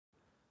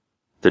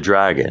The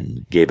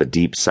dragon gave a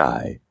deep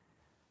sigh.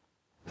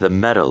 The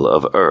metal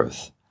of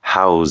earth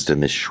housed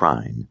in this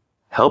shrine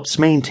helps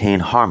maintain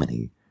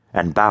harmony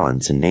and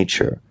balance in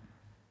nature.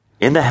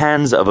 In the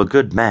hands of a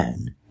good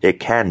man, it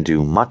can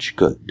do much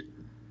good,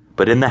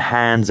 but in the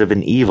hands of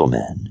an evil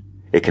man,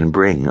 it can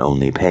bring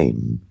only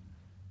pain.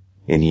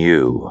 In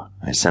you,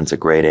 I sense a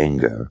great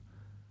anger,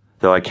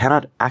 though I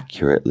cannot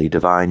accurately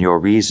divine your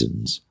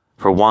reasons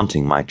for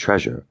wanting my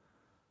treasure.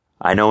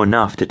 I know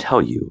enough to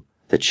tell you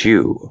that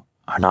you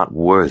are not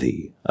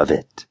worthy of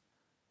it.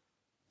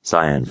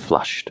 Cyan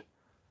flushed.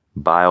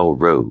 Bile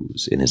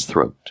rose in his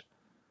throat.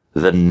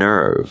 The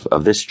nerve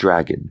of this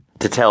dragon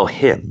to tell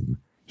him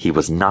he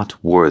was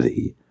not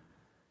worthy.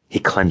 He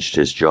clenched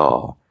his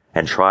jaw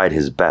and tried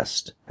his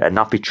best at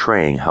not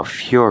betraying how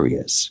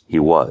furious he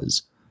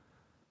was.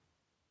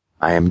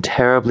 I am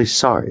terribly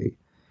sorry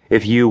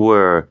if you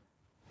were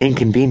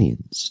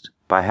inconvenienced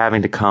by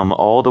having to come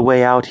all the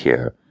way out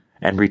here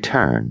and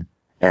return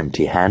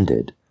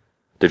empty-handed,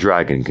 the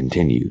dragon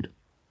continued.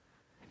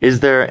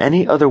 Is there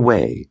any other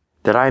way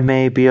that I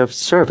may be of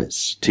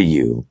service to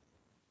you?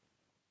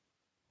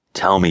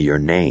 Tell me your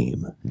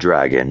name,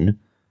 dragon,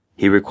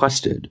 he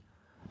requested,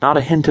 not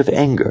a hint of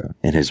anger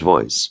in his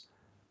voice.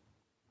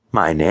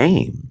 My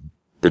name,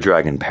 the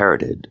dragon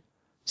parroted,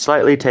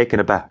 slightly taken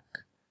aback.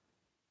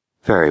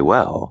 Very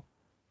well.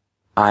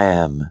 I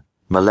am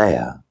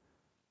Malaya.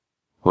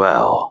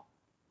 Well,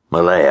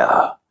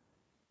 Malaya,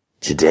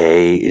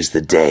 today is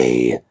the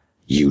day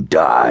you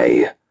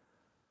die.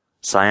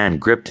 Cyan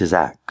gripped his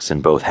axe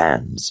in both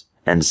hands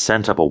and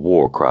sent up a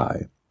war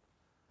cry.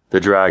 The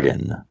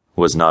dragon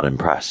was not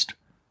impressed.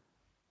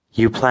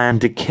 You plan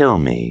to kill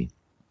me?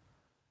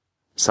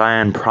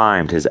 Cyan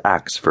primed his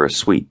axe for a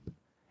sweep,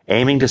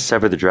 aiming to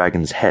sever the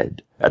dragon's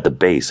head at the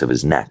base of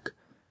his neck.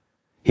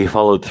 He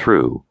followed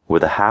through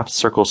with a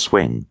half-circle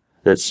swing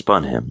that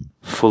spun him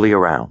fully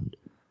around.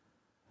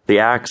 The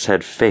axe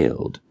had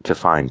failed to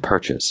find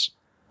purchase.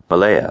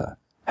 Malaya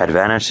had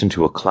vanished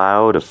into a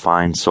cloud of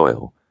fine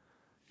soil.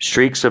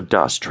 Streaks of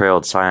dust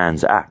trailed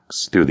Cyan's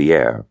axe through the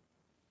air.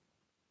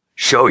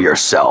 Show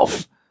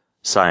yourself,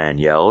 Cyan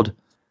yelled.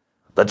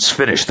 Let's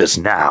finish this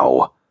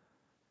now.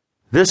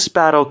 This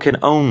battle can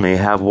only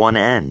have one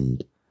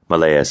end,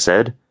 Malaya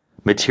said,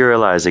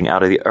 materializing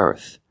out of the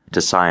earth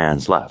to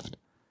Cyan's left.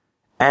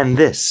 And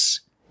this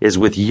is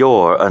with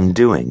your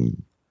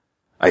undoing.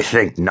 I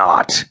think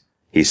not,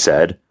 he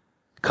said,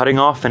 cutting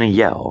off in a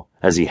yell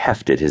as he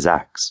hefted his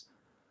axe.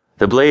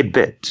 The blade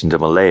bit into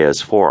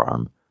Malaya's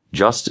forearm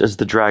just as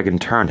the dragon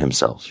turned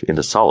himself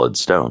into solid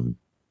stone.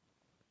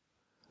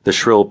 The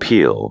shrill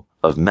peal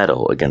of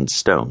metal against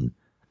stone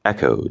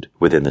echoed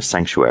within the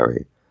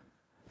sanctuary.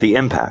 The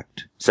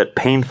impact set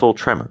painful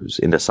tremors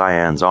into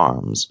Cyan's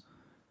arms.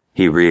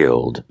 He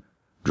reeled,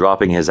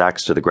 dropping his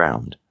axe to the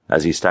ground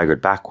as he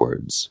staggered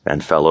backwards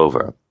and fell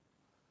over.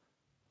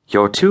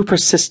 You're too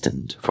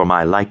persistent for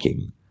my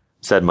liking,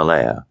 said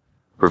Malaya,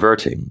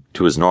 reverting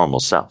to his normal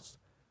self.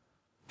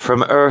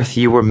 From earth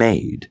you were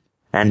made,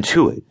 and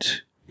to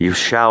it you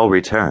shall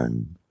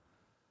return.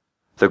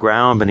 The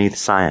ground beneath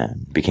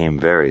Cyan became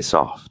very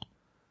soft.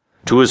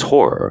 To his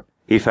horror,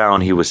 he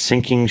found he was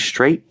sinking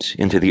straight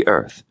into the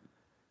earth.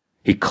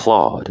 He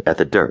clawed at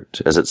the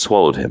dirt as it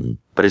swallowed him,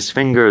 but his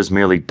fingers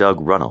merely dug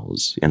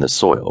runnels in the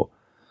soil.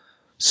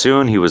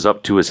 Soon he was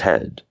up to his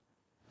head.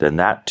 Then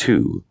that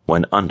too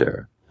went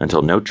under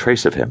until no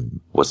trace of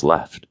him was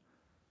left.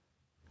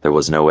 There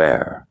was no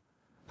air.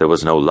 There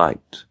was no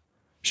light.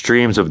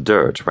 Streams of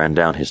dirt ran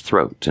down his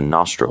throat and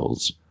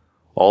nostrils.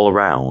 All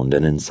around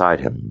and inside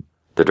him,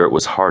 the dirt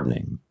was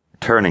hardening,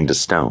 turning to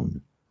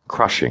stone,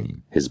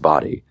 crushing his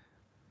body.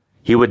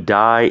 He would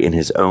die in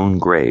his own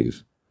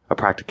grave, a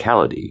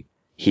practicality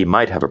he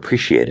might have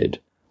appreciated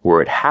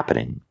were it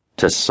happening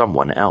to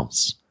someone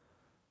else.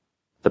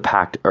 The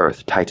packed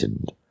earth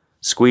tightened,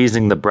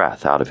 squeezing the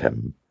breath out of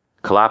him,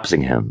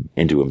 collapsing him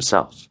into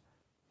himself.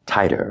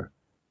 Tighter,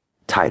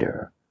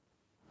 tighter,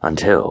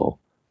 until...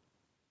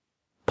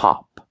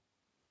 Pop.